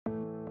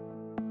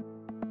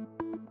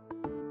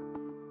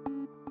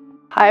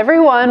Hi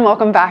everyone,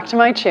 welcome back to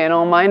my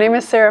channel. My name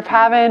is Sarah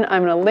Pavan.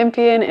 I'm an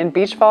Olympian and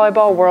beach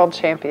volleyball world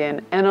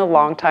champion and a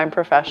longtime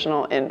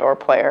professional indoor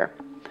player.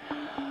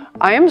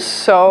 I am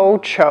so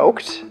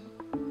choked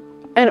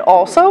and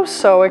also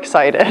so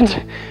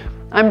excited.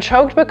 I'm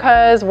choked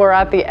because we're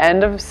at the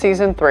end of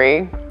season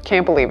 3.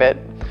 Can't believe it.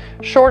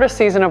 Shortest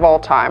season of all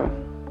time.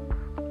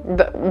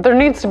 There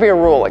needs to be a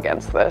rule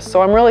against this,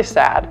 so I'm really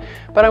sad.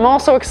 But I'm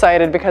also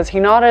excited because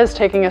Hinata is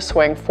taking a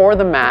swing for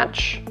the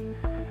match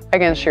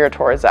against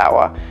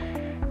Shiratorizawa.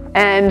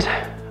 And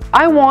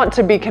I want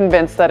to be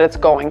convinced that it's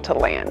going to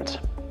land.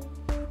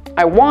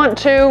 I want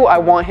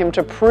him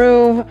to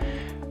prove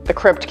the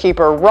Crypt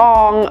Keeper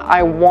wrong.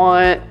 I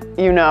want,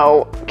 you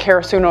know,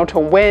 Karasuno to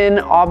win,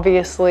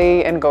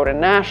 obviously, and go to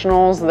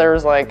nationals.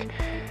 There's like,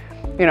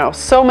 you know,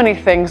 so many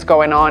things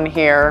going on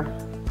here.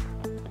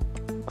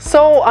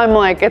 So I'm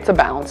like, it's a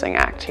balancing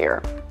act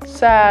here.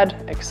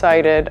 Sad,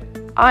 excited,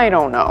 I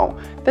don't know.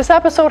 This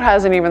episode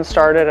hasn't even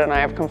started and I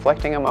have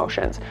conflicting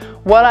emotions.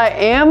 What I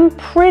am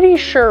pretty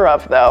sure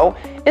of though,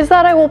 is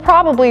that I will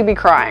probably be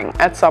crying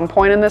at some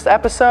point in this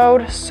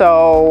episode,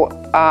 so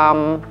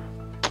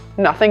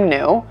nothing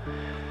new.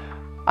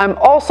 I'm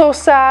also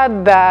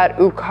sad that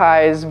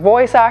Ukai's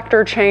voice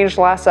actor changed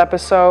last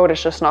episode.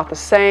 It's just not the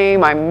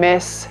same. I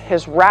miss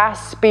his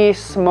raspy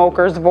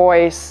smoker's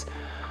voice.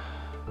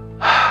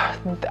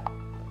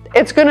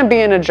 It's gonna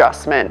be an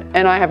adjustment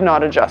and I have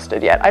not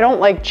adjusted yet. I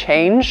don't like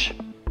change.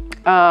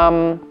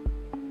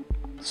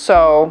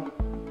 So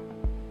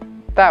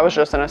that was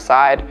just an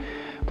aside.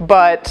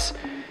 But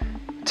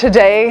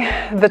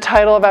today, the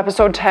title of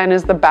episode 10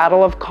 is The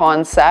Battle of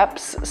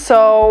Concepts.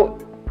 So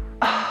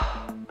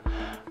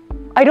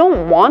I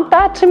don't want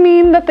that to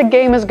mean that the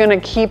game is gonna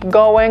keep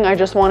going. I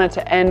just want it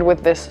to end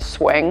with this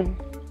swing.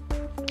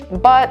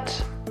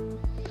 But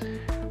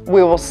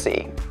we will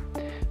see.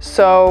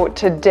 So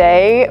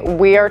today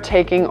we are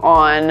taking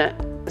on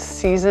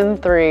season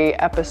 3,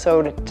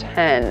 episode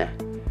 10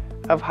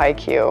 of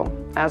Haikyu.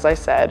 As I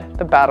said,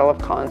 the Battle of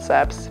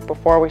Concepts.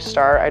 Before we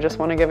start, I just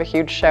want to give a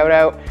huge shout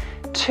out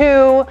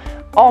to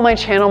all my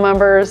channel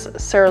members.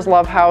 Sarah's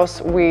Love House,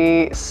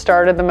 we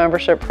started the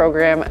membership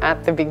program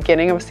at the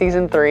beginning of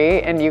season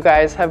 3 and you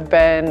guys have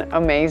been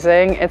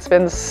amazing. It's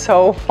been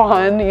so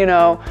fun, you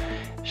know,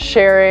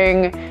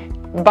 sharing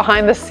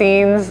behind the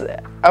scenes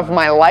of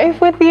my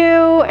life with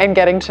you and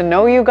getting to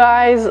know you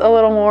guys a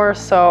little more.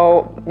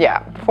 So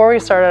yeah, before we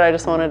started, I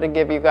just wanted to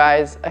give you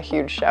guys a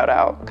huge shout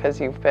out because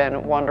you've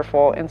been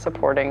wonderful in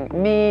supporting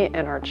me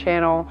and our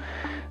channel.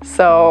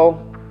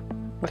 So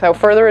without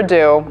further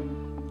ado,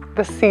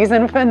 the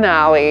season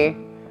finale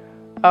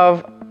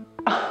of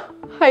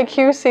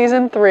Haikyu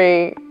season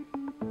 3.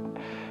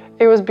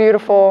 It was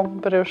beautiful,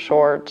 but it was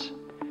short.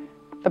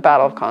 The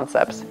Battle of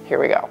Concepts, here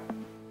we go.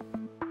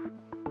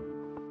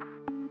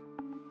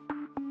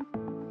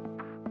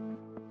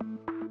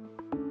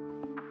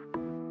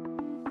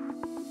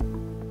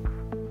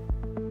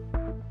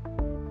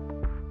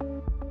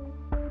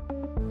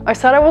 I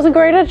said I wasn't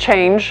great at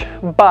change,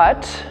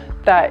 but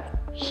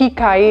that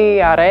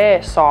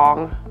Hikaiare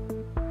song,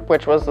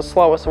 which was the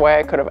slowest way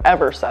I could have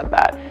ever said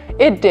that,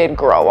 it did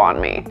grow on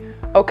me.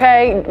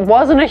 Okay,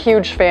 wasn't a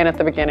huge fan at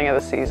the beginning of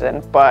the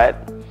season,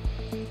 but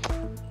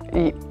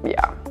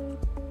yeah,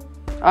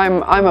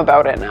 I'm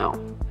about it now.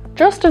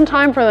 Just in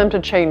time for them to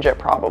change it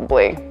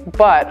probably,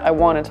 but I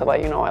wanted to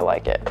let you know I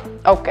like it.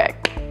 Okay,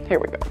 here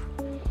we go.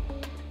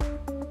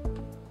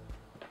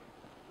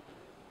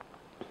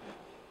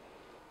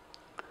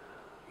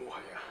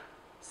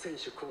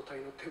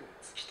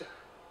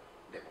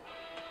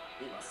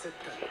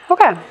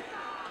 Okay.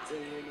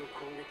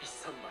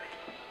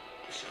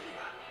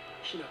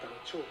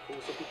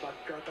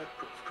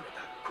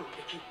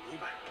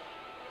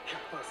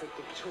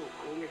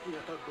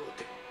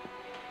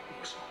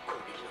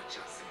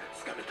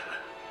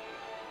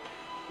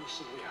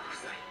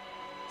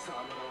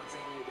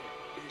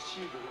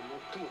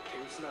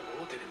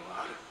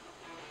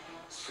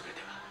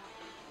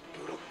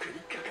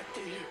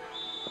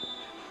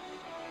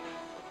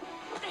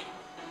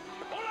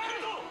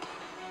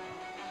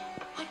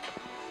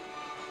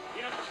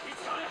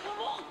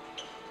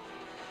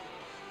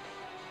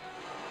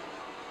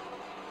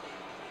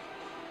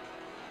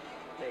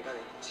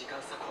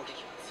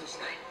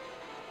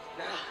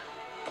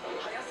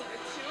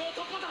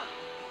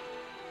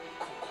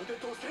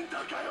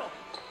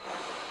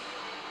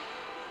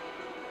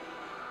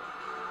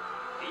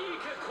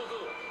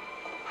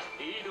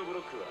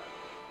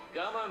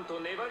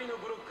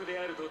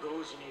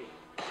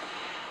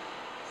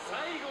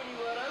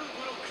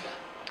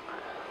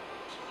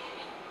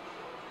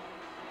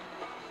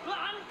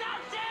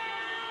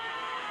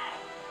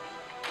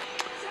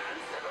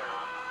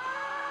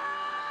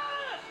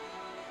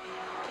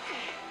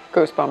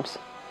 Goosebumps.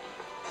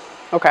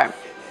 Okay.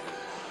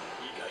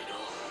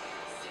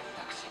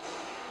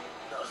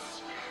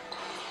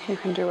 You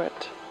can do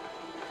it.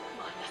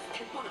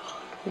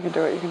 You can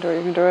do it, you can do it,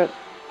 you can do it.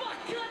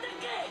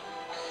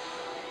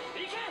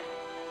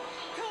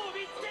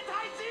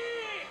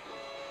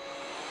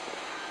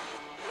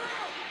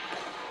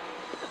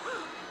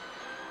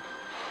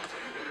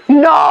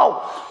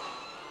 No!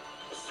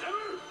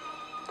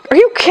 Are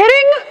you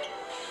kidding?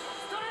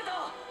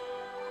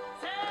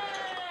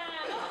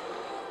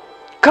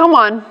 Come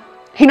on.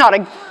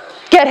 Hinata,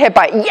 get hit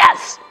by it.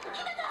 Yes!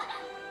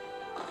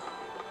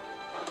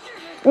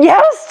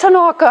 Yes,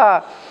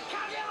 Tanaka!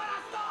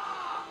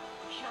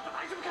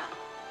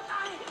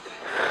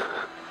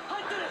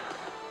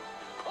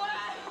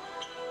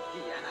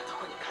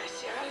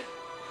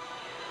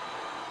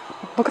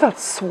 Look at that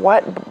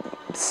sweat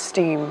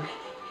steam.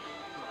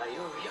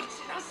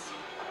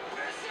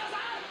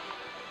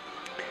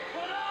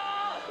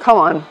 Come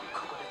on.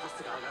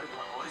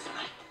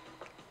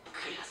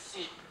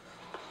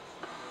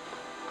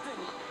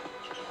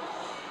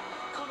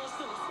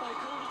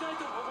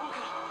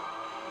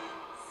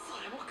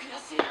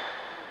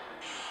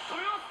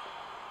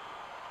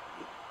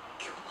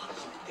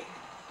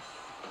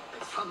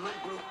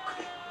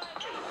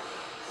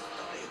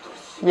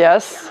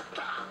 Yes.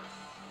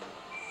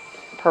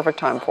 Perfect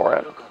time for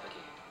it.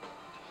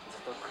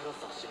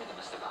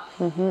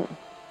 Mm-hmm.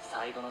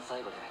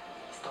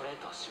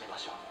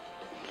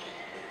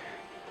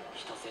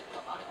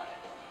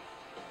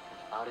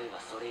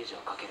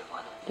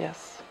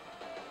 Yes.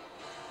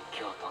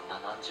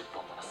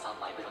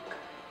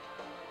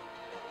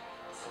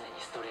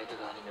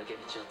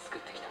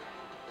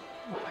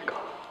 Oh my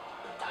God.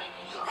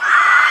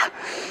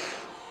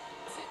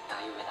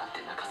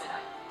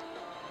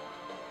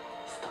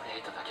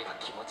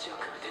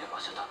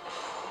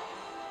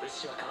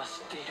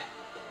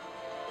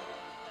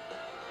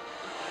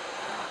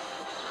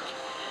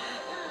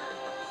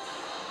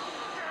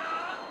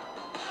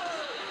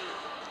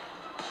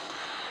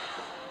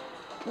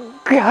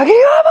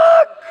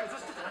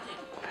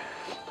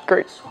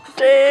 Great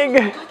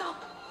dig.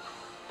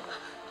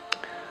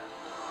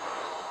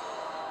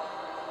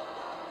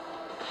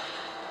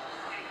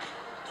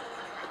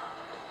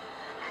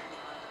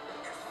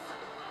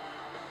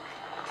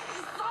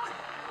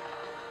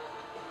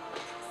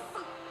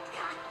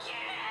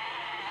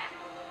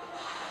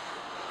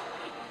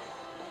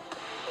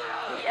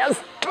 Yes,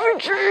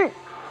 Tucci.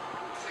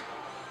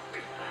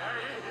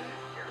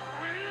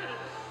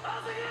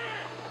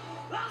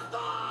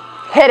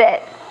 Hit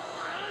it.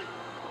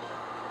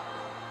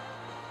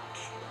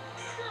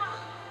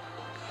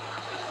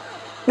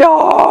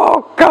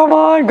 No, come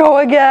on, go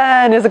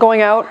again. Is it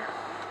going out?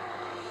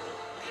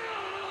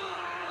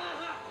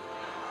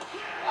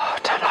 Oh,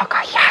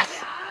 Tanaka,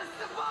 yes.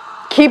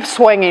 Keep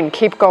swinging,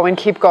 keep going,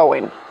 keep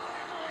going.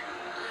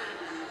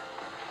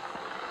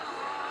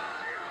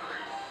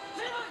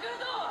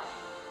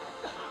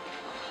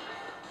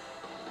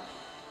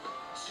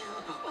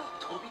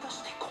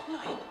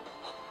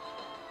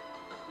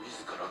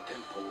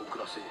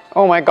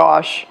 Oh my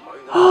gosh.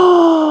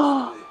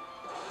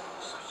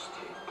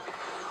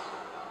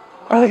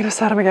 Are they gonna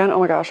set him again? Oh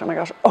my gosh, oh my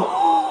gosh.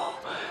 Oh.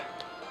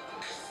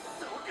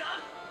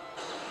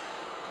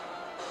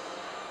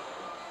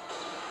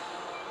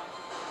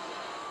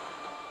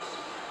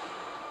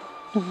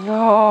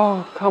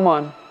 No, come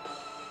on.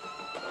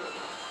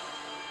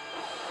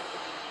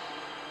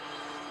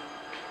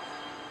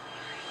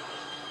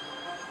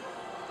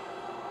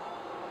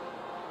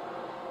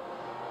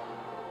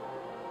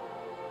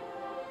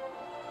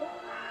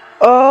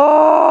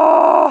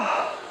 Oh.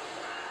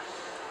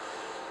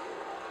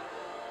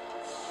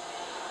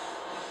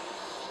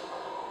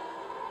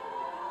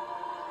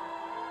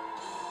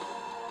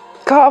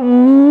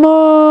 Come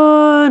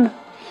on.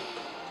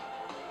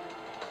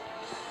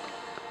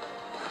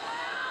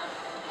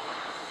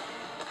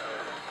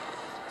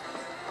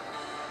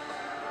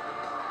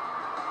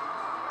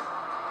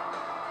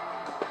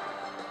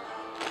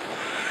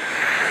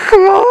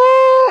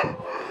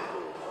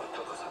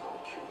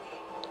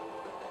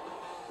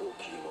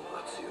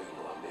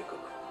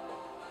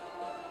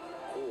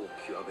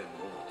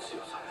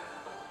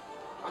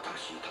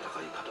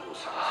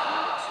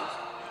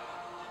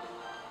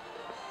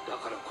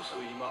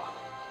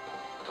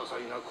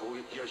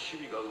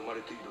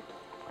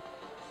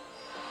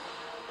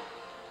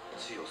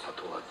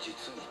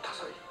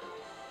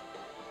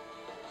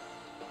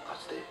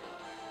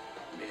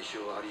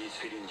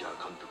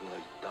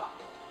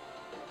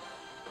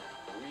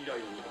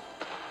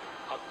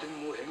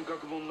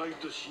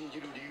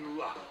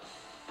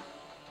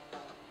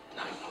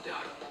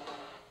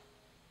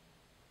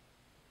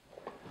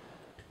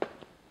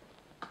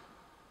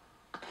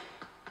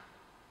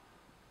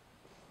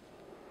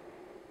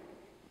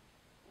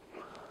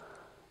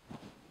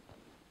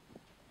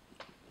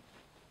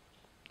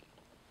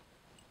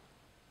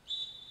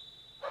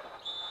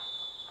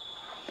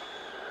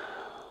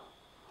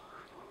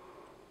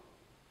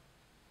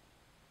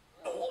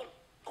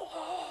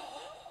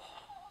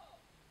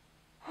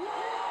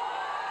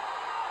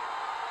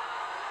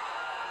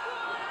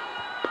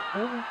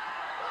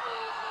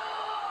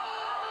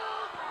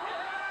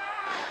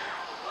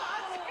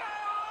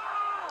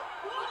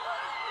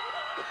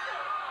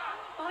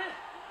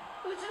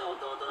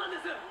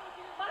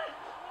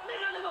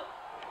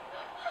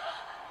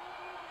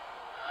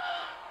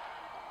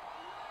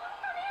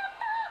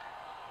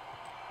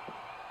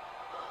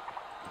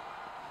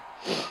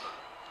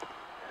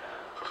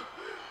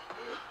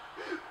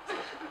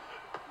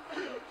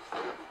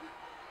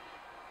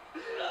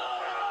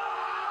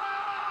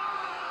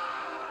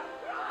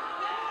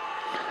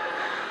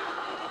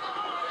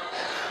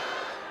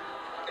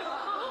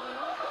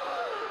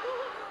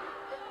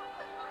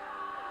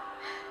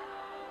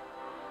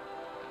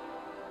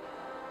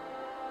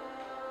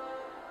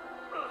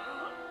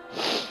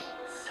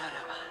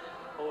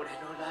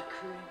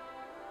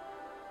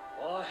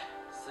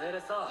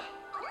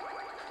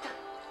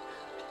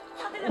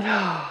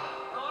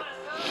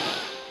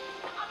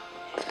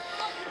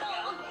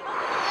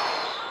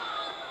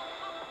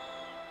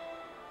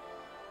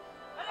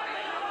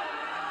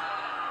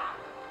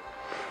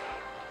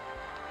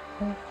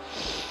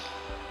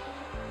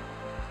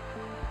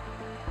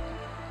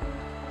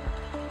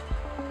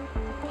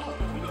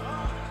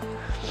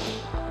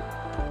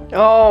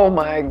 Oh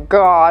my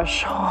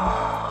gosh.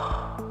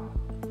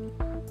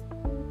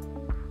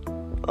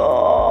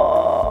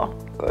 Oh,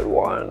 good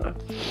one.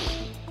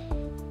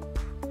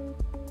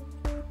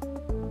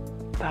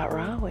 That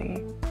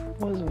rally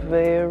was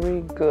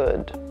very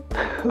good.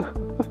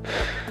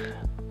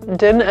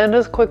 Didn't end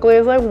as quickly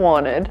as I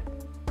wanted.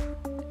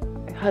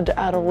 Had to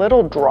add a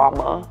little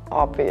drama,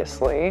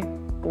 obviously.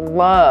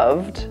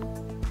 Loved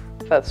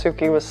that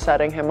Suki was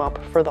setting him up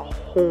for the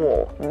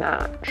whole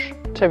match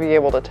to be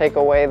able to take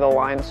away the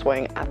line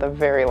swing at the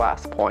very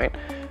last point.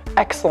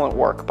 Excellent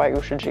work by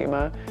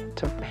Ushijima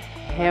to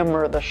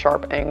hammer the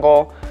sharp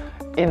angle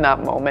in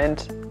that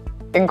moment.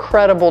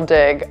 Incredible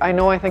dig. I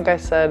think I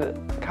said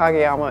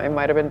Kageyama, it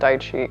might have been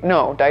Daichi.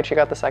 No, Daichi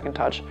got the second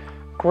touch.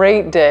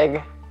 Great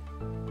dig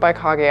by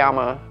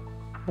Kageyama.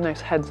 Nice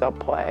heads up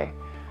play.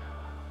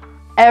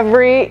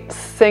 Every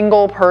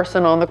single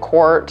person on the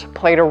court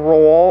played a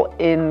role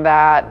in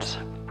that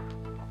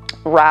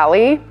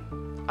rally.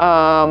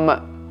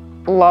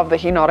 Love that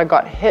Hinata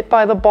got hit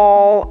by the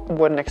ball,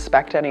 wouldn't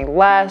expect any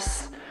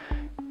less.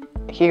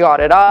 He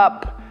got it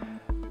up,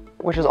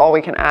 which is all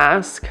we can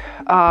ask.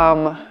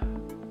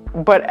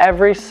 But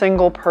every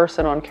single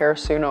person on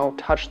Karasuno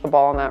touched the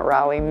ball in that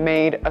rally,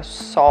 made a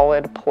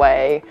solid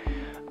play.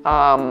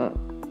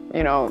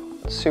 You know,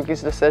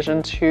 Suki's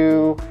decision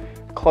to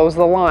close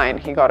the line,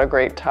 he got a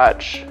great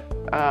touch.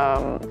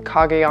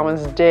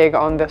 Kageyama's dig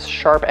on this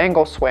sharp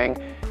angle swing,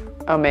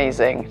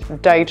 amazing.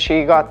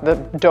 Daichi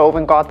dove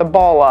and got the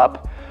ball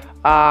up.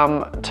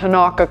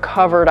 Tanaka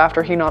covered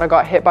after Hinata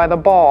got hit by the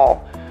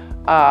ball.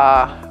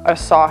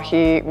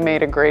 Asahi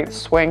made a great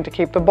swing to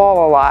keep the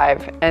ball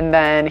alive, and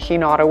then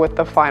Hinata with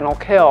the final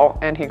kill,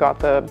 and he got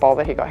the ball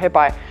that he got hit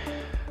by.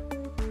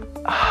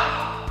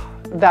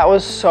 That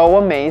was so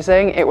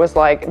amazing. It was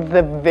like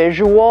the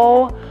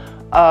visual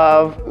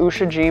of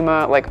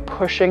Ushijima like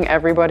pushing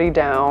everybody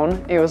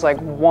down. It was like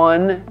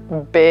one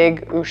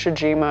big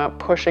Ushijima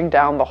pushing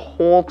down the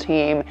whole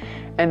team,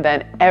 and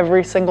then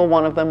every single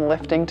one of them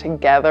lifting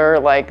together.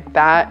 Like,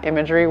 that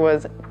imagery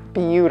was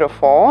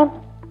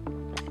beautiful.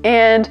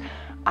 And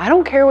I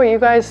don't care what you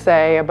guys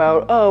say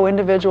about, oh,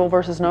 individual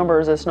versus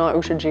numbers, it's not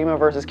Ushijima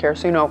versus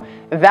Karasuno.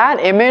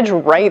 That image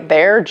right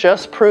there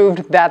just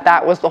proved that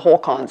that was the whole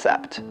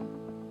concept.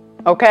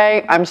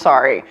 Okay, I'm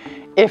sorry.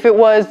 If it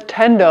was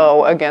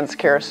Tendo against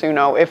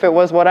Karasuno, if it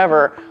was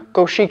whatever,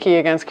 Goshiki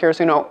against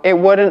Karasuno, it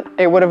would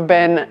have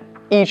been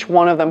each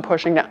one of them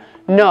pushing down.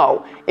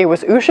 No, it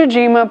was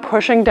Ushijima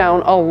pushing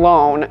down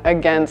alone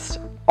against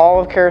all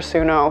of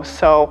Karasuno.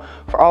 So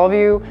for all of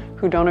you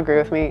who don't agree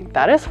with me,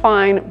 that is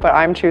fine, but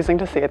I'm choosing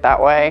to see it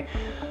that way.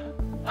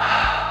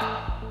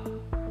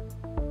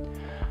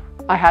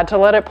 I had to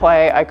let it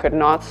play. I could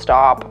not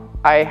stop.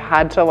 I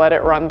had to let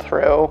it run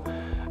through.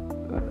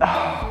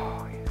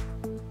 Oh,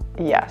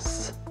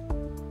 yes.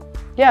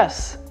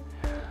 Yes.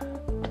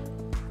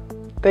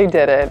 They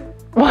did it.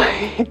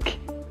 Like,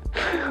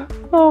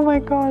 oh my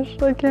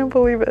gosh, I can't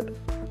believe it.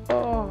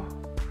 Oh.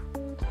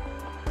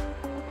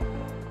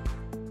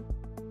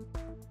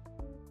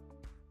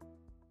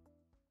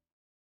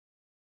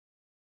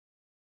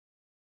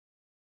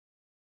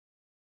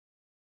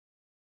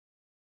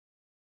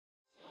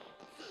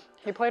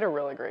 He played a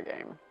really great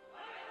game.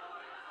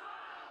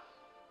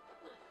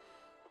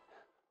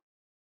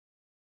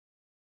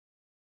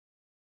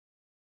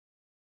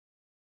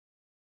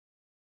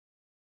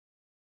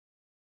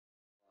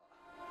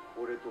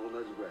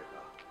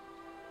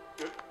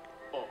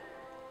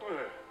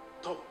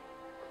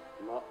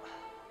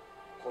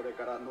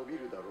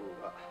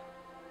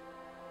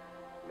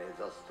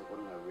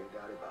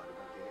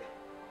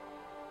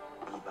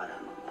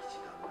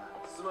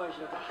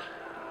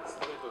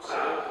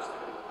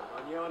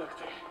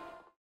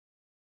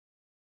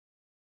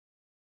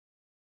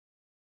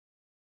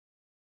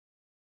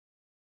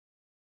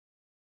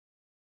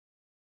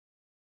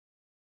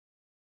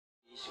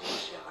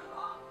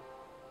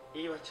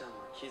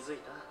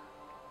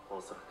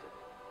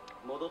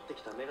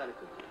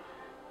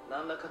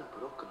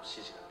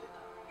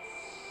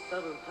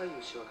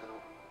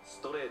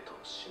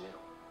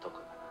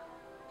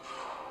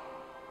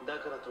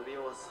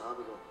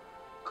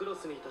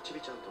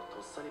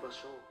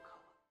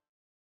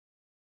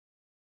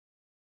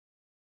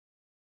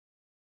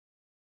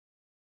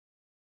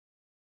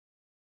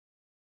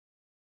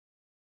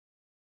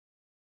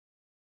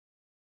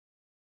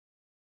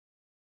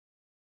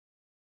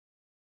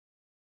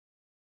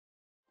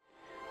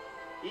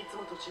いつ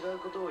もと違う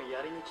ことを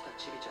やりに来た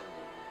チビちゃんに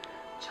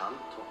ちゃん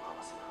と合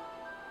わせな。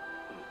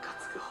ムカ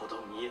つくほど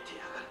見えて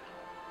やがる。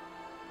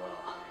ま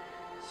あ、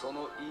そ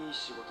のいい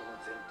仕事の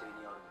前提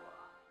にあるのは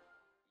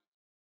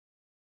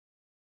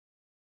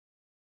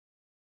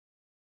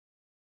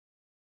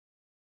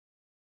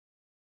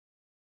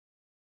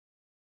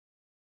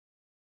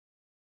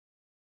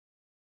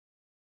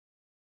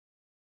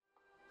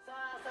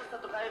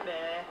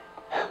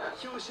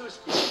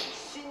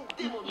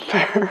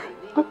Fair.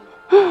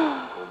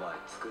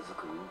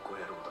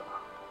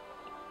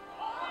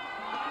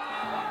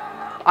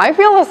 I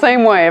feel the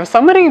same way. If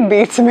somebody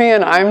beats me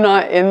and I'm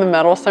not in the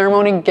medal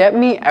ceremony, get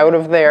me out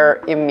of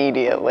there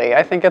immediately.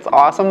 I think it's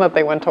awesome that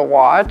they went to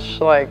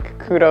watch, like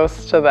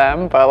kudos to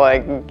them, but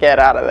like get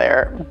out of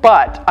there.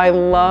 But I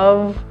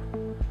know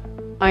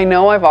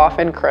I've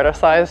often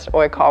criticized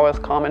Oikawa's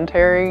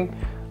commentary,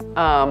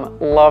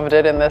 loved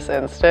it in this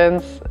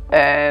instance,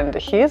 and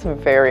he is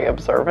very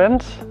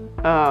observant.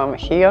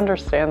 He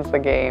understands the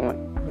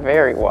game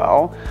very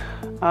well.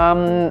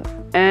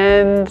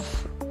 And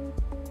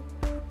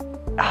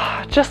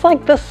just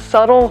like the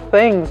subtle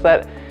things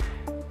that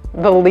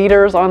the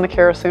leaders on the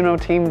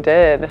Karasuno team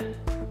did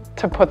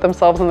to put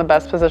themselves in the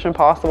best position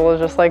possible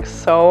is just like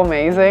so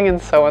amazing and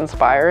so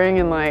inspiring,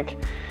 and like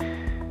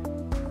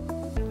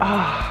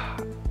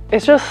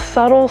it's just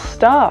subtle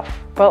stuff,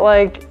 but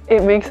like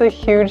it makes a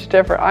huge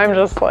difference. I'm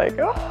just like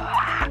oh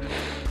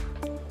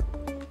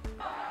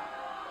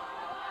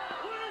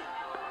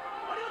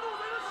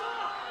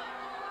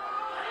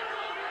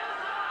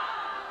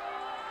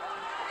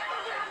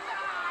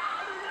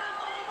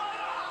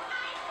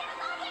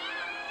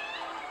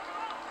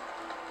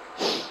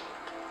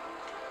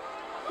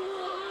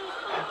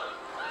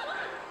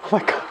my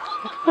god.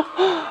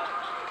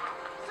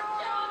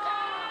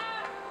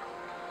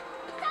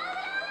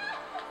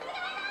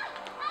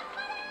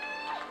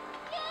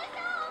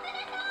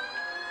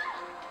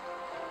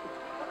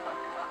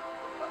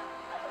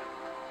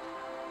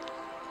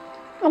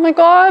 Oh my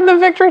god, the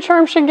victory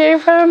charm she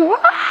gave him.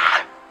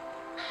 Ah!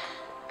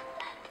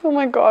 Oh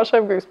my gosh, I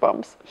have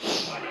goosebumps.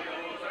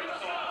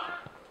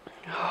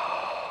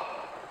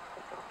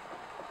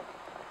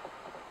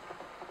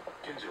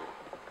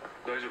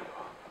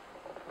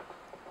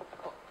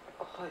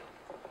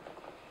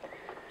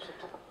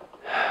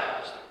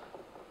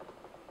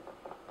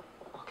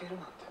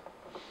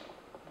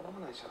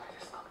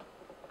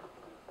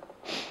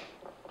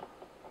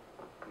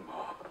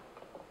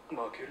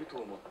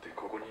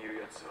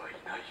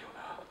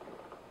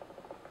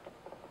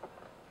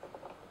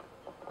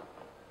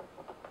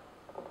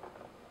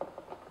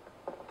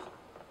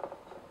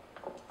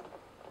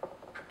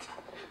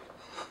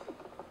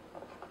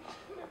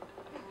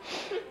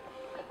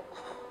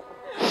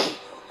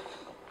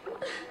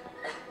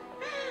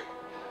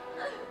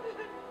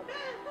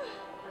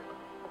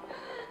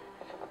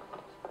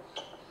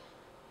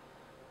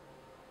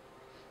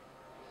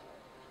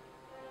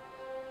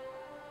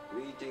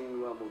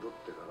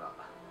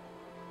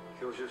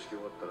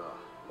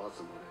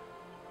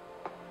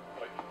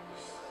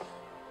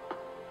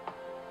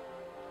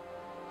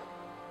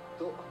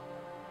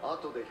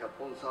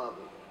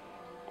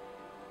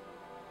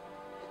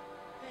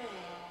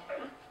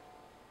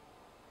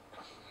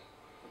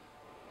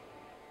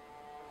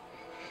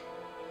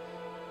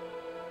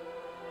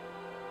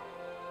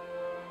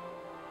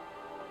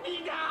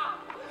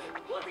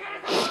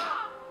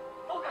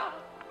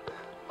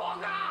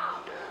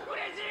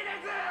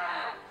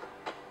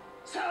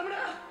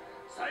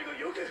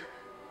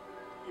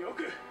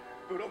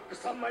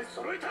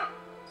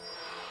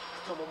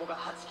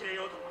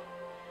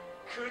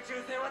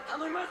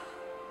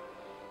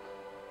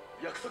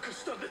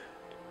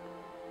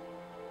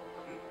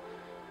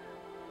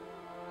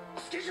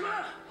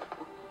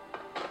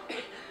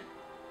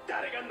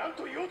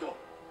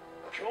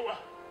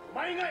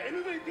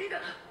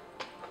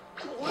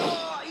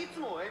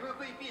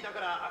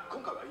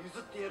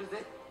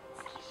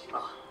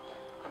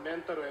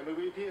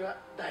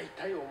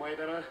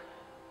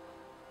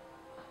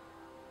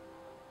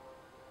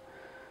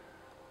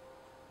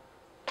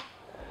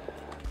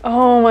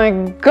 Oh my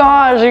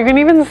gosh, you can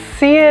even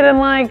see it in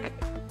like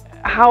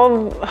how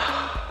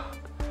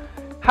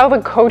the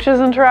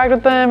coaches interact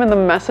with them and the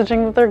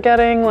messaging that they're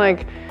getting.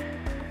 Like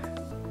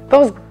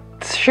those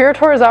Shiro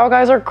Torizawa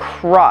guys are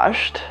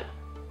crushed,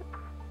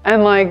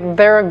 and like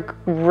they're a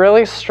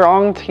really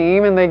strong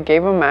team and they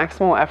gave a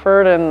maximal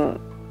effort and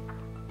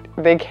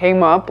they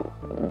came up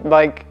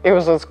like it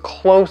was as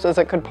close as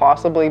it could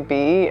possibly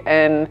be,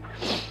 and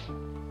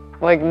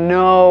like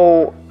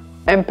no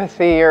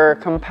empathy or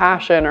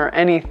compassion or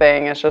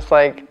anything. It's just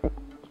like,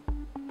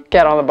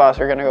 get on the bus,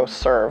 you're gonna go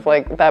serve.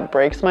 Like that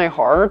breaks my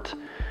heart,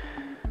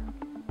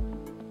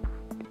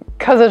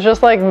 because it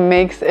just like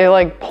makes it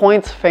like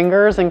points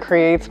fingers and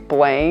creates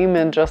blame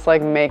and just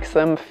like makes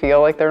them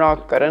feel like they're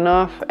not good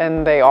enough,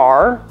 and they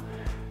are.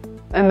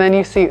 And then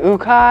you see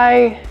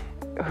Ukai,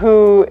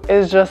 who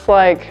is just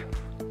like,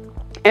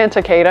 and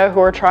Takeda,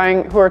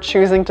 who are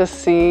choosing to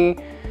see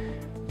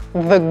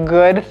the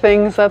good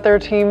things that their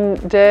team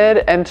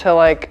did and to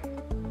like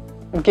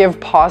give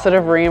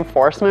positive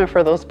reinforcement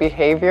for those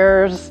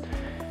behaviors.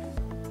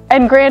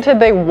 And granted,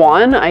 they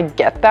won, I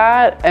get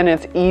that, and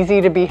it's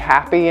easy to be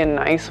happy and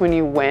nice when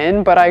you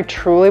win, but I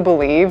truly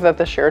believe that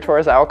the Shiro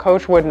Torizawa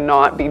coach would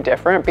not be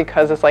different,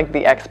 because it's like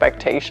the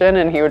expectation,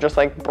 and he would just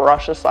like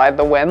brush aside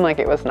the win like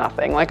it was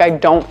nothing. Like I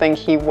don't think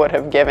he would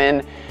have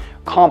given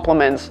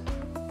compliments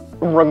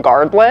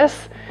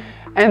regardless.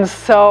 And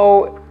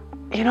so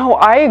you know,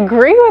 I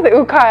agree with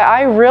Ukai.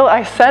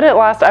 I said it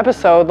last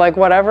episode, like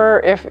whatever,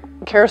 if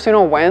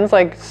Karasuno wins,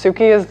 like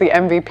Suki is the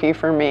MVP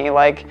for me.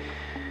 Like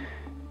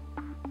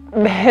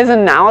his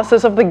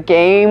analysis of the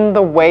game,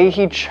 the way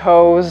he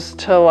chose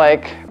to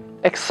like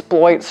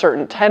exploit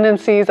certain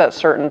tendencies at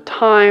certain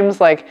times,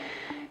 like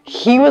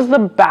he was the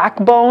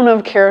backbone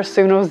of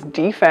Karasuno's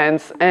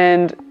defense,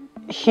 and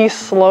he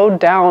slowed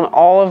down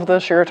all of the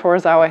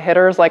Shiratorizawa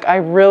hitters. Like I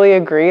really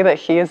agree that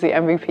he is the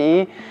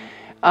MVP.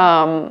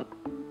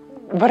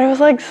 But it was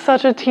like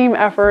such a team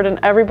effort and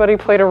everybody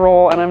played a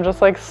role, and I'm just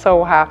like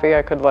so happy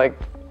I could like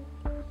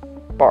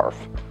barf.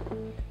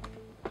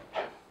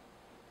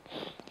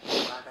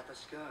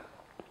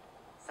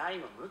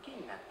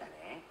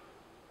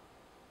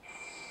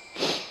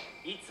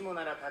 いつも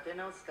なら立て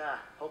直す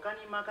か他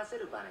に任せ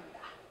る場面だ。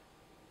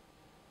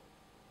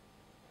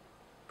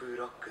ブ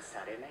ロック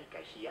されないか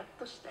ヒヤッ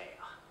としたよ。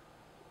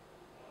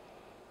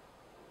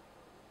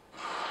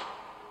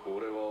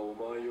俺はお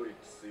前より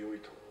強い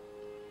と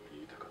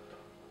言いたかっ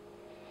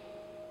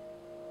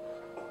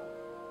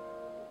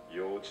た。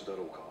幼稚だ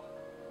ろうか。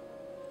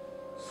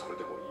それ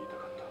でも言いた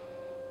かった。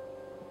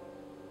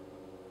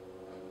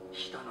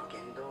人の原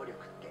動力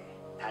って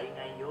大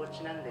概幼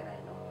稚なんでない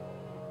の？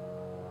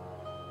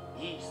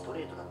いいスト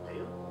レートだった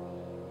よ。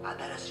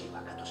新しい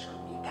若年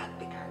君見たっ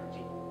て感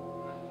じ。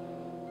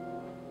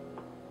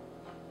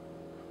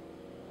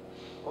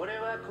俺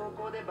は高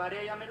校でバ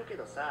レエやめるけ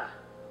どさ、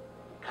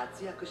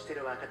活躍して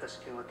る若年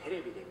君をテ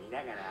レビで見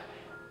ながら、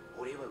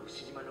俺は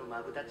牛島の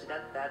マブダチだっ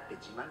たって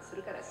自慢す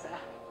るからさ、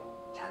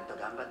ちゃんと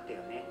頑張って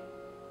よね。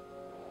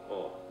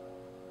おう。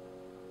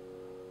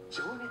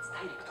情熱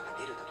大陸とか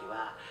出るとき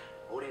は、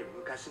俺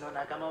昔の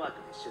仲間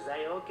枠で取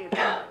材 OK だ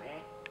よ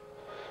ね。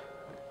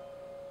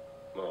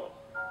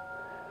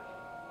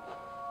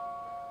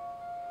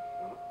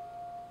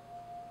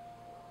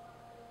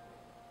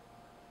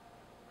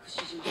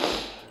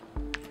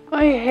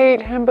I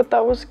hate him, but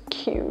that was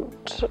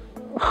cute.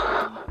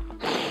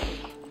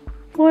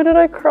 Why did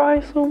I cry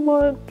so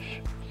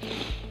much?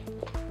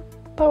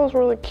 That was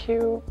really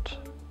cute.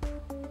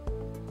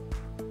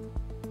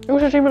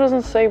 Ushijima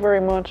doesn't say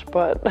very much,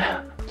 but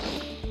that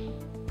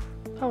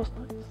was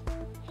nice.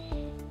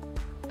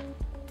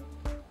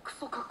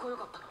 コ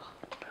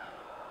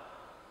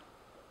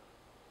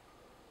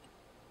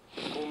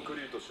ンク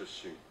リート出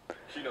身、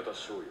日向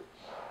翔よ、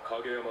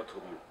影山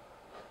飛びよ。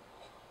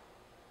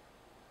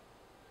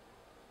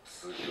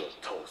次は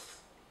倒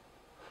す。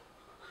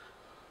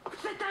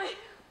絶対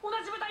同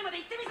じ舞台まで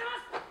行ってみせま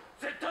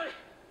す。絶対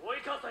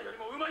及川さんより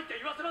もうまいって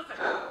言わせます。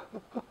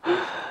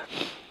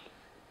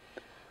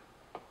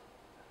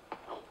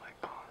Oh my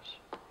gosh.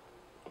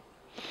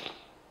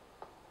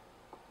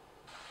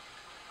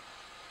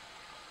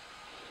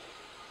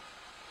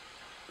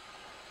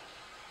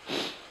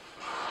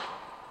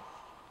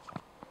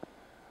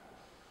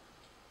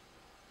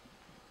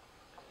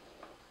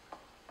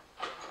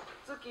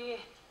 Tsuki,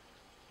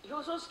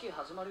 表彰式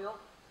始まるよ。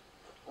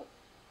お、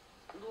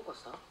どうか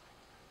した？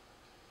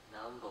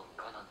何本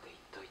かなんて言っ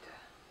といて、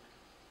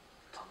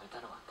止め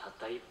たのはたっ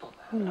た一本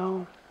だよ。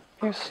No,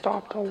 you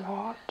stopped a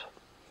lot.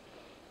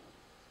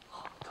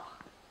 本当。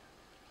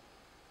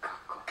かっ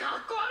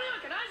こ悪いわ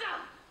けないじゃ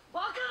ん。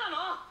バカな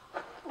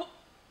の？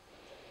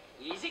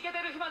いじけて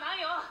る暇な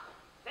いよ。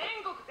全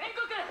国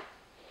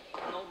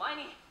の前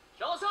に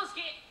表彰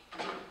式。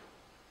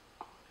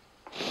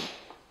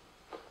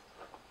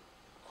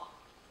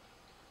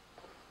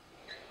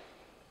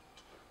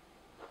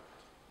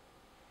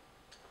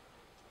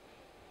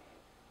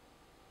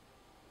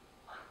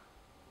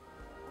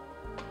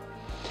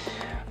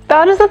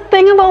That is the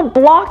thing about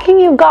blocking,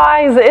 you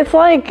guys. It's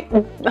like,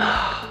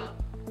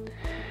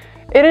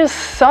 it is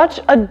such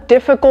a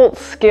difficult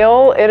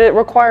skill. It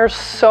requires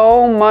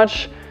so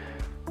much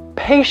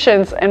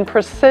patience and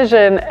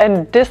precision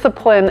and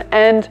discipline.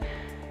 And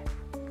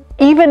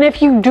even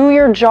if you do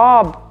your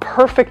job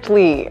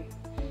perfectly,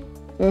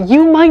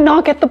 you might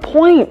not get the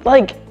point.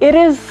 Like, it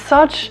is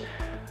such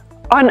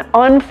an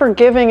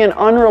unforgiving and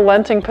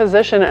unrelenting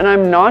position. And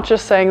I'm not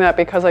just saying that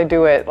because I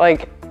do it.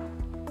 Like,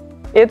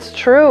 it's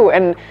true,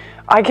 and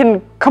I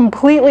can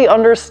completely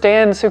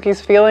understand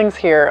Suki's feelings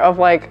here of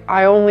like,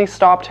 I only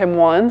stopped him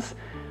once.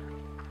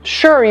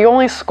 Sure, you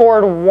only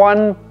scored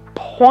 1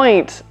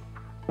 point,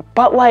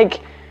 but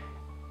like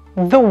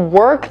the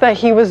work that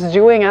he was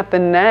doing at the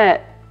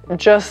net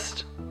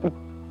just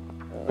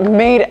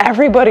made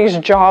everybody's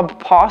job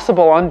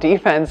possible on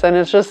defense, and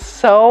it's just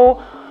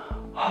so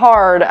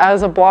hard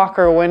as a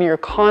blocker when you're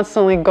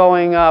constantly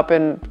going up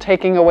and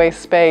taking away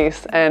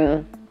space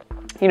and,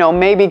 you know,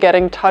 maybe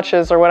getting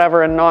touches or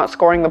whatever and not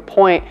scoring the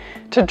point,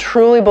 to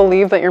truly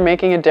believe that you're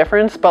making a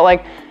difference. But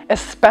like,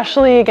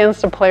 especially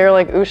against a player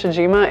like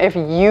Ushijima,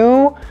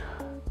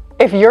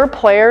 if your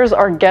players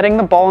are getting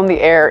the ball in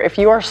the air, if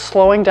you are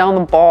slowing down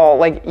the ball,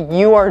 like,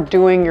 you are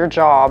doing your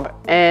job.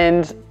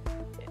 And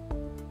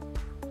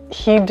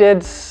he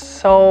did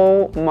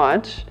so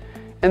much,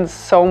 and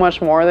so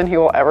much more than he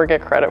will ever get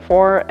credit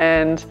for.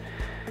 And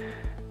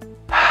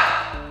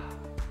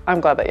I'm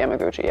glad that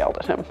Yamaguchi yelled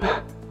at him.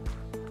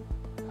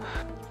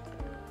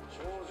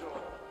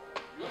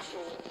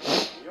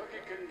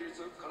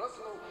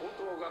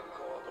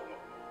 校ども、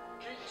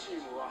キッチ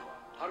ームは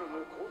春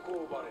の高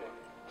校バレー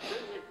全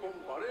日本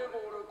バレー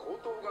ボール高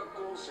等学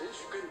校選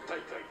手権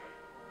大会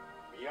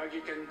宮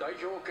城県代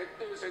表決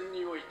定戦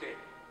において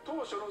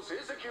当初の成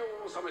績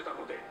を収めた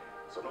ので、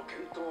その健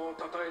闘を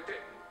たたえ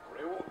てこ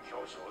れを表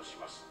彰し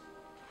ます。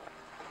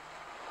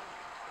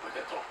おめ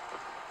でとう。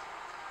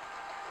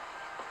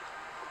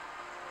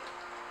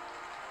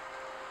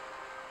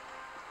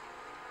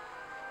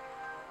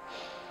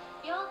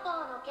両校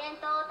の健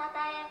闘をた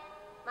たえ、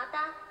ま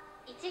た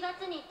1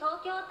月に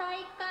東京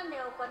体育館で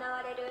行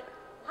われる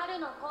春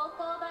の高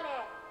校バレ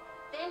ー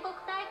全国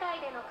大会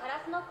での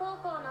烏野高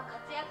校の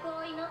活躍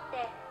を祈っ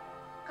て、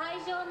会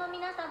場の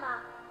皆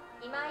様、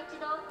今一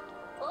度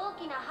大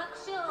きな拍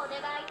手をお願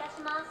いいた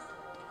します。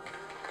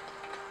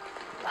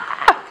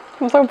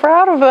I'm so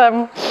proud of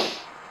them.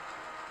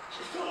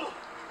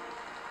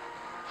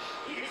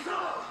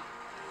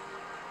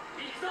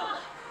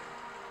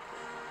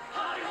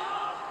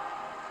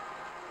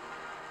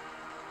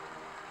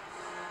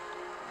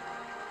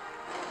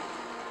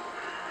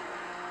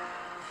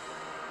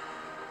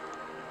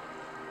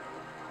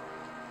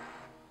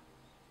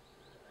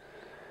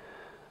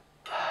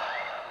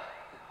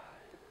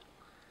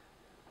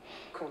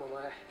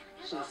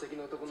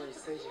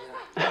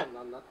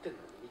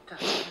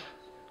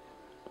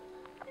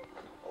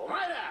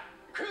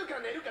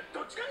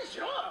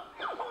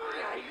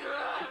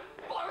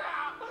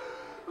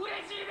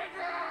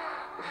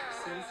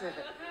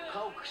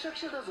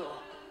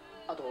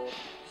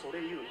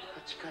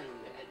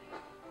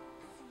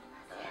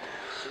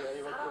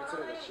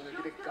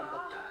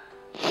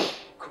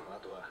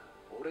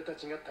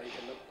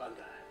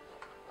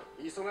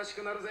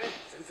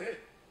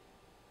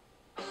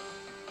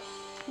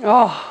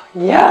 Oh,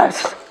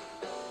 yes!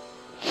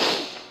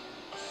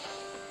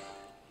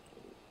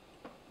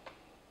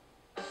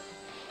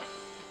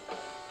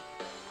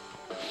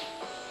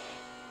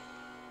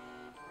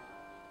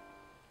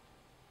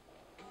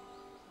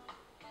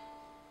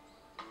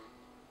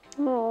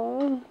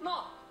 Oh.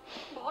 なあ、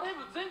バレー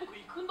部全国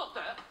行くんだっ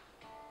て？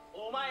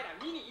お前ら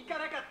見に行か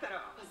なかった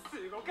ら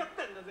すごかっ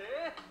たんだぜ。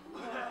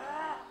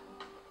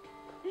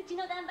うち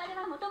のダンバル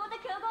はもともと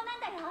強豪な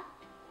んだよ。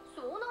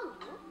そうなの？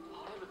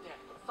バレー部って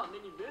3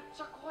年にめっ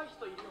ちゃ怖い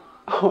人いるよ。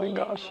Oh my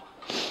gosh.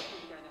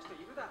 みたいな人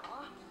いるだ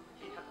ろ？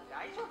いや、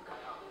大丈夫か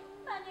よ。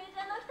マネージ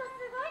ャーの人す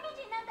ごい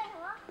美人なんだ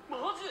よ。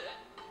マジ？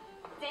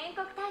全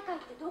国大会っ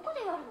てどこ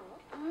でやるの？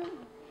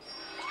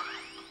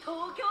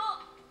東京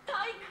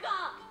体育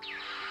館。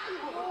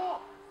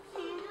おお、す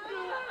げ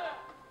え。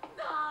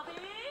だべ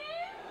ー。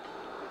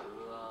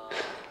うわー、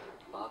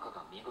バカ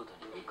が見事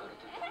に浮かれ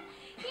てる。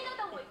ひな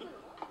たも行く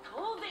の？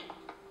当然。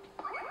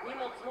荷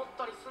物持っ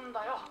たりすん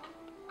だよ。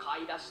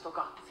買い出しと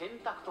か洗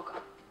濯とか。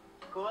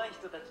怖い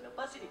人たちの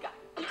パシリか。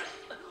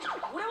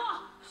俺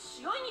は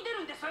試合に出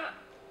るんです。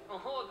お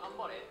お、頑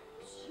張れ。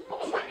信じ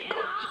ねえ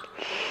な。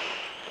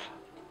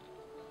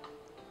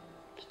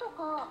木と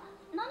か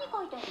何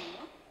書いてんの？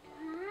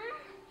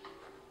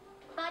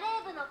バレ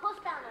ー部のポ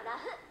スターのラ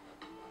フ。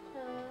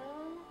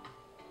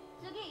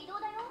次移動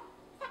だよ。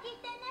先行っ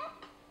てんね。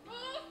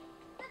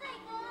すぐ行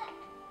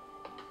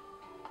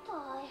く。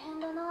大変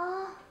だ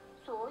な。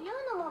そういう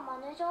のもマ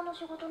ネージャーの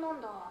仕事な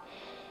んだ。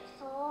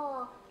そ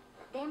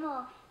う。で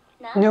も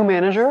New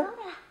manager?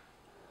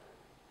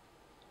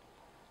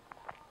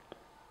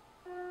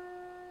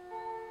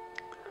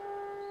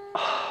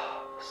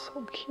 Oh,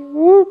 so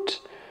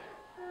cute.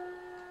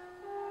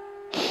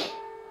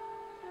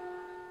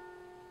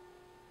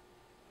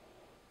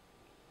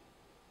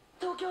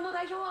 東京の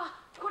代表は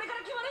これから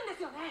決まるんで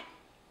すよね。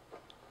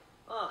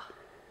ああ、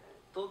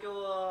東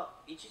京は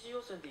一次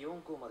予選で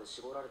4校まで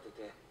絞られて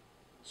て、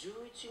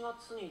11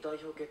月に代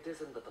表決定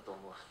戦だったと思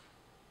う。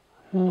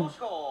確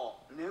か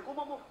猫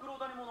間も袋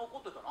田にも残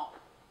ってたな。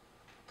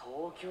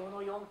東京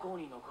の4校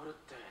に残るっ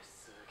て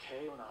す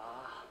げえよな。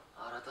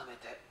改め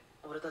て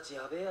俺たち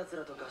やべえやつ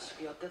らと合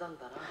宿やってたん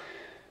だな。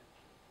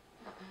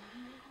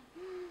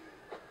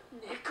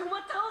猫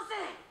間倒せ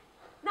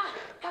な、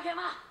影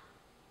山。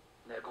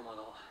猫間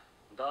の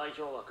代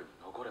表枠に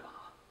残れば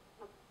な。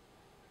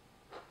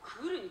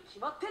来るに決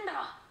まってんだろ。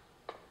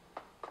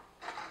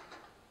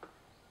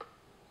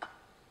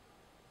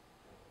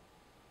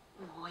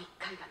もう1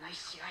回がない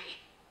試合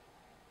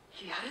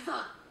やるぞ、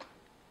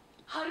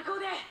春高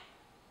で。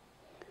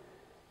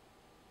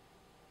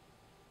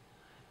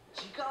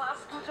時間は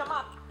少じゃ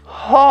ま。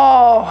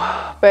 Oh,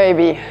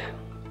 baby.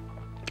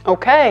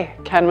 Okay,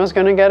 Kenma's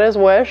gonna get his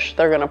wish.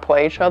 They're gonna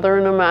play each other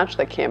in a match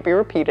that can't be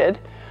repeated.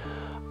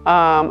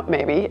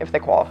 Maybe, if they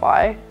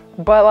qualify.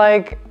 But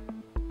like,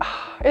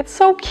 it's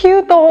so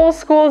cute. The whole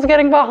school is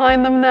getting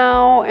behind them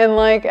now, and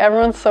like,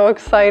 everyone's so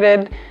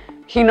excited.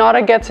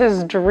 Hinata gets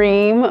his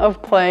dream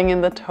of playing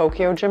in the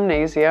Tokyo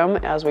Gymnasium,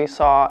 as we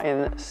saw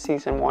in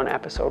season 1,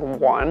 episode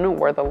 1,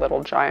 where the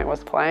little giant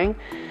was playing.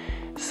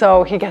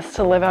 So he gets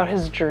to live out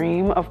his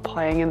dream of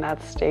playing in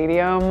that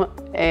stadium,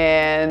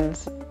 and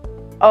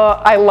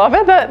I love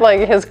it that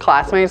like his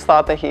classmates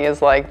thought that he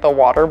is like the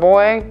water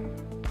boy.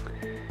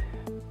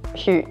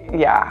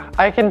 Yeah,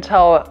 I can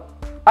tell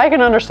I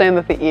can understand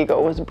that the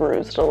ego was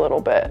bruised a little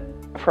bit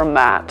from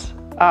that.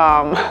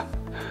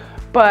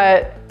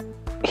 But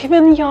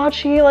even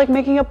Yachi like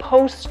making a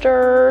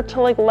poster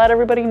to like let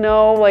everybody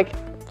know, like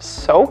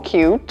so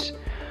cute.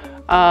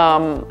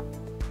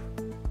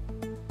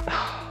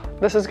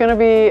 This is gonna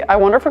be, I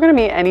wonder if we're gonna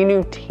meet any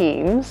new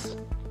teams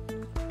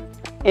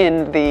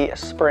in the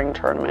spring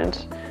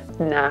tournament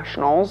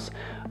nationals.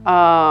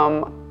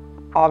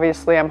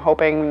 Obviously I'm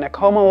hoping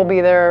Nakoma will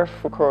be there,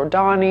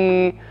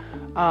 Fukurodani,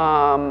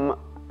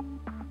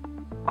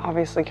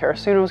 obviously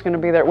Karasuno is going to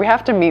be there. We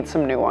have to meet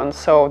some new ones,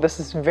 so this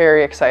is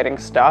very exciting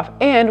stuff.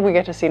 And we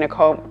get to see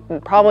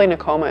probably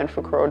Nakoma and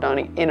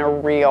Fukurodani in a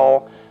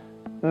real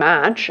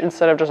match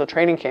instead of just a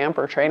training camp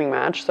or training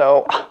match.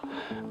 So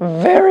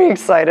very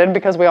excited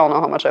because we all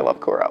know how much I love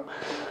Kuro.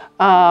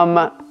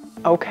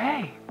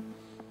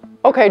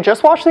 Okay,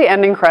 just watch the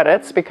ending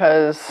credits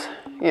because,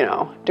 you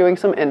know, doing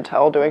some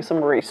intel, doing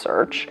some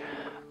research.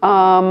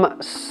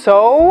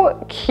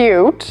 So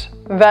cute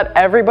that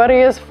everybody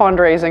is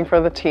fundraising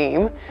for the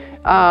team.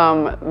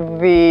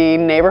 The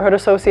neighborhood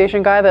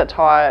association guy that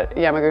taught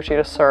Yamaguchi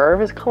to serve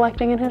is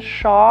collecting in his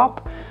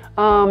shop.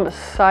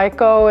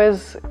 Seijoh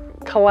is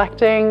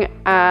collecting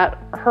at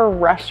her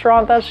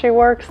restaurant that she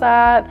works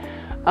at.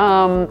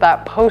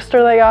 That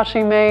poster that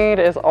Yachi made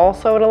is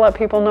also to let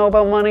people know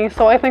about money.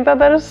 So I think that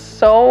that is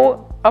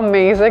so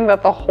amazing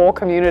that the whole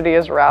community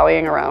is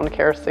rallying around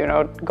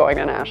Karasuno going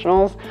to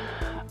nationals.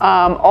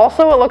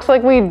 Also, it looks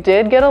like we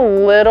did get a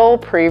little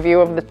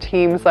preview of the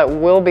teams that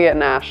will be at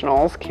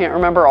nationals. Can't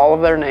remember all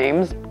of their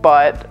names,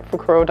 but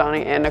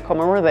Fukurodani and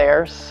Nakoma were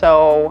there,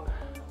 so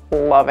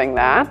loving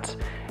that.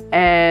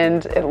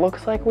 And it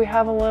looks like we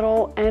have a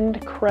little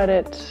end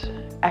credit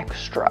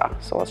extra,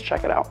 so let's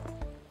check it out.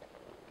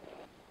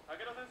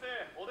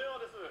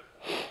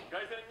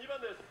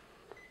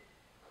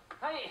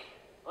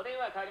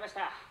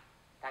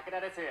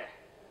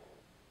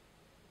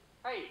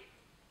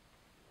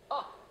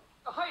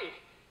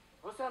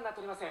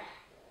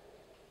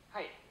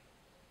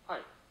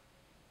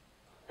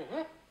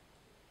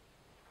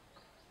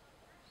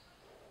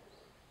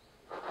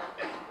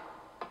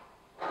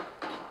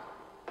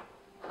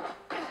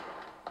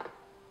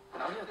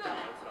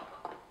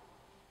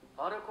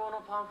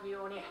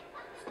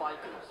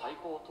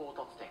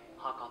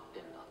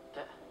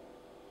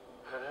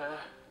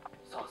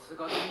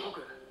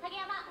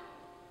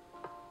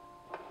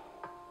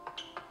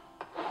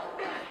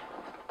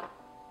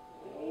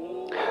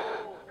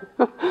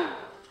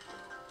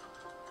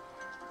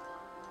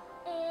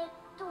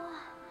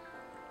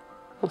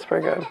 That's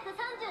pretty good.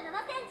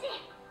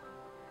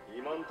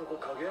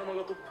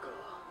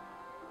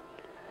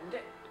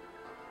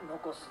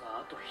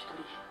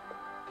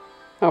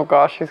 Oh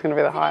gosh, she's gonna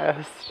be the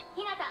highest.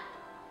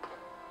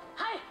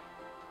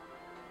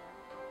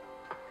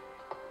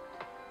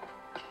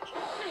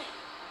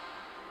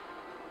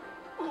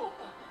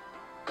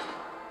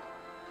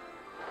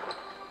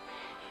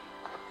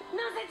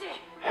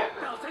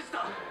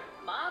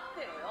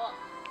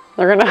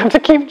 They're gonna have to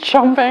keep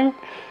jumping.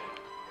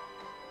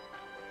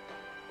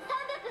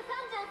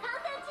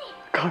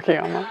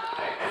 Kageyama.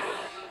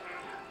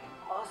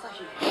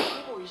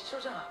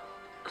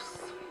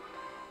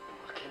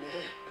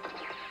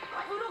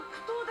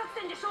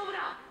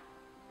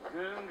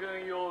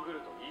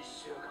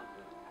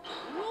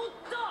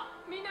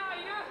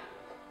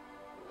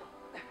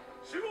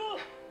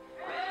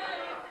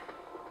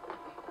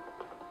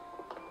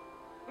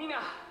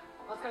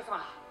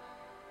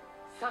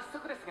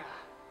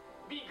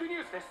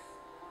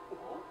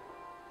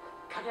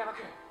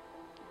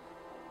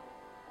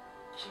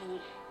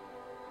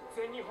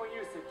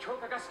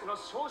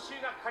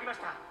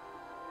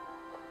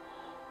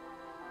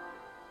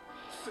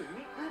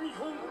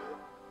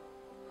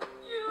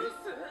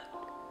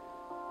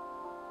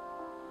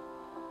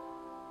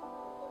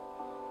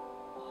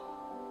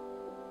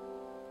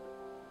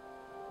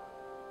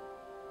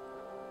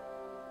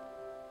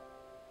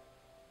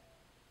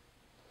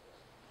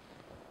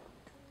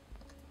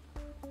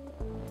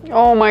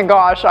 Oh my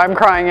gosh, I'm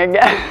crying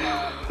again.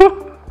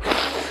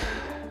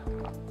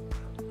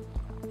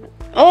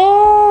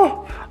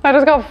 Oh, I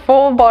just got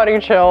full body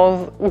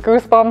chills,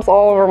 goosebumps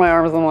all over my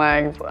arms and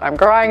legs. I'm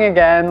crying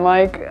again,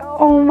 like,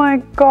 oh my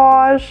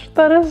gosh,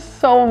 that is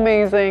so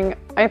amazing.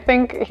 I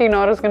think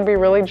Hinata's gonna be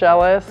really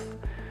jealous,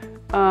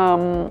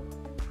 and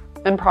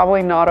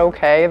probably not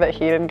okay that he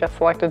didn't get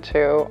selected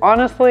too.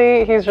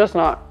 Honestly, he's just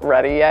not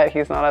ready yet.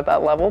 He's not at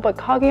that level, but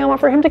Kageyama,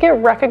 for him to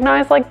get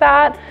recognized like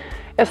that,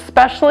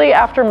 especially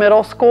after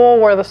middle school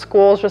where the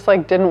schools just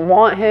like didn't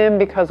want him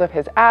because of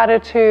his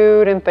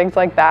attitude and things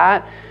like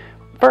that,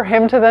 for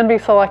him to then be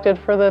selected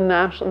for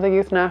the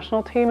youth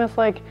national team is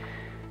like,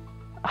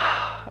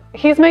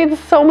 he's made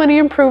so many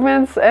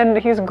improvements and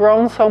he's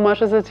grown so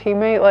much as a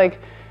teammate. Like,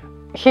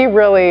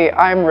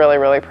 I'm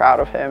really proud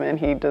of him and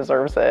he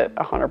deserves it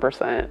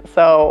 100%.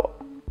 So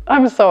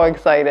I'm so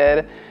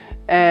excited.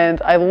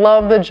 And I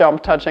love the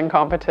jump touching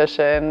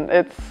competition.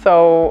 It's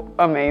so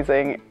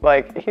amazing.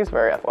 Like, he's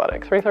very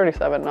athletic.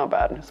 337, not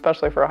bad,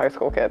 especially for a high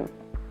school kid.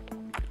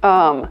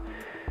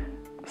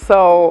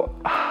 So,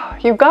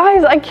 you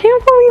guys, I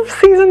can't believe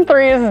season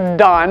 3 is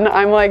done.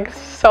 I'm like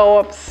so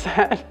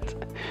upset.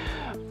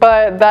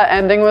 But that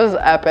ending was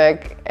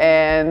epic,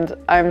 and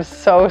I'm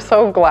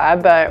so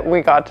glad that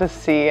we got to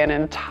see an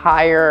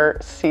entire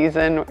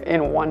season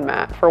in one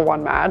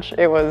match.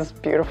 It was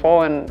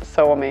beautiful and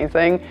so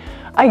amazing.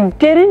 I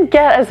didn't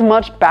get as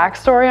much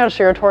backstory on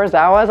Shiro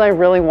Torizawa as I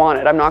really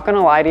wanted. I'm not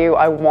gonna lie to you,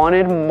 I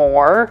wanted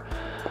more.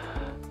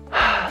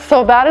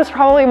 So that is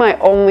probably my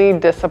only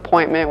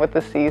disappointment with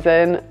the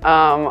season.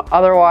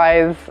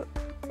 Otherwise,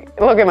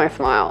 look at my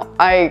smile.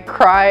 I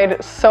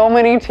cried so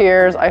many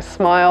tears. I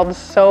smiled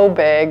so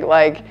big.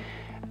 Like,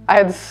 I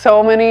had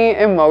so many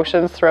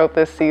emotions throughout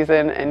this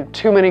season and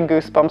too many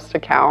goosebumps to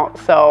count.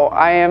 So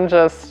I am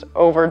just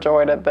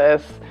overjoyed at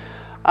this.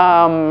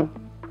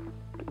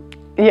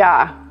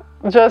 Yeah,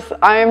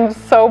 I'm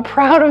so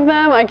proud of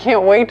them. I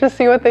can't wait to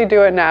see what they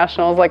do at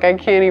Nationals. Like, I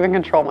can't even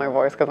control my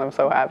voice because I'm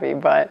so happy.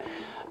 But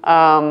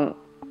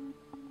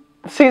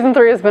season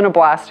 3 has been a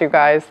blast, you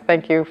guys.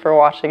 Thank you for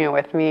watching it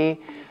with me.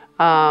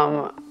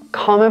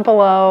 Comment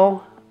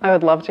below. I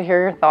would love to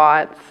hear your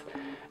thoughts.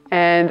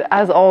 And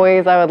as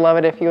always, I would love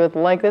it if you would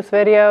like this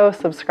video,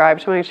 subscribe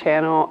to my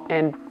channel,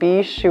 and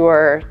be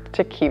sure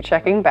to keep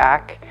checking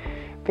back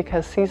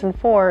because season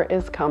 4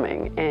 is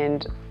coming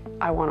and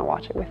I want to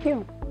watch it with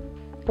you.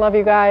 Love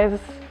you guys.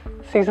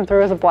 Season 3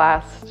 was a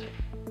blast.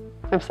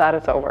 I'm sad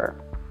it's over.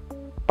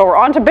 But we're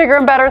on to bigger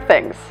and better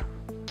things.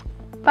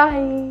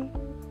 Bye.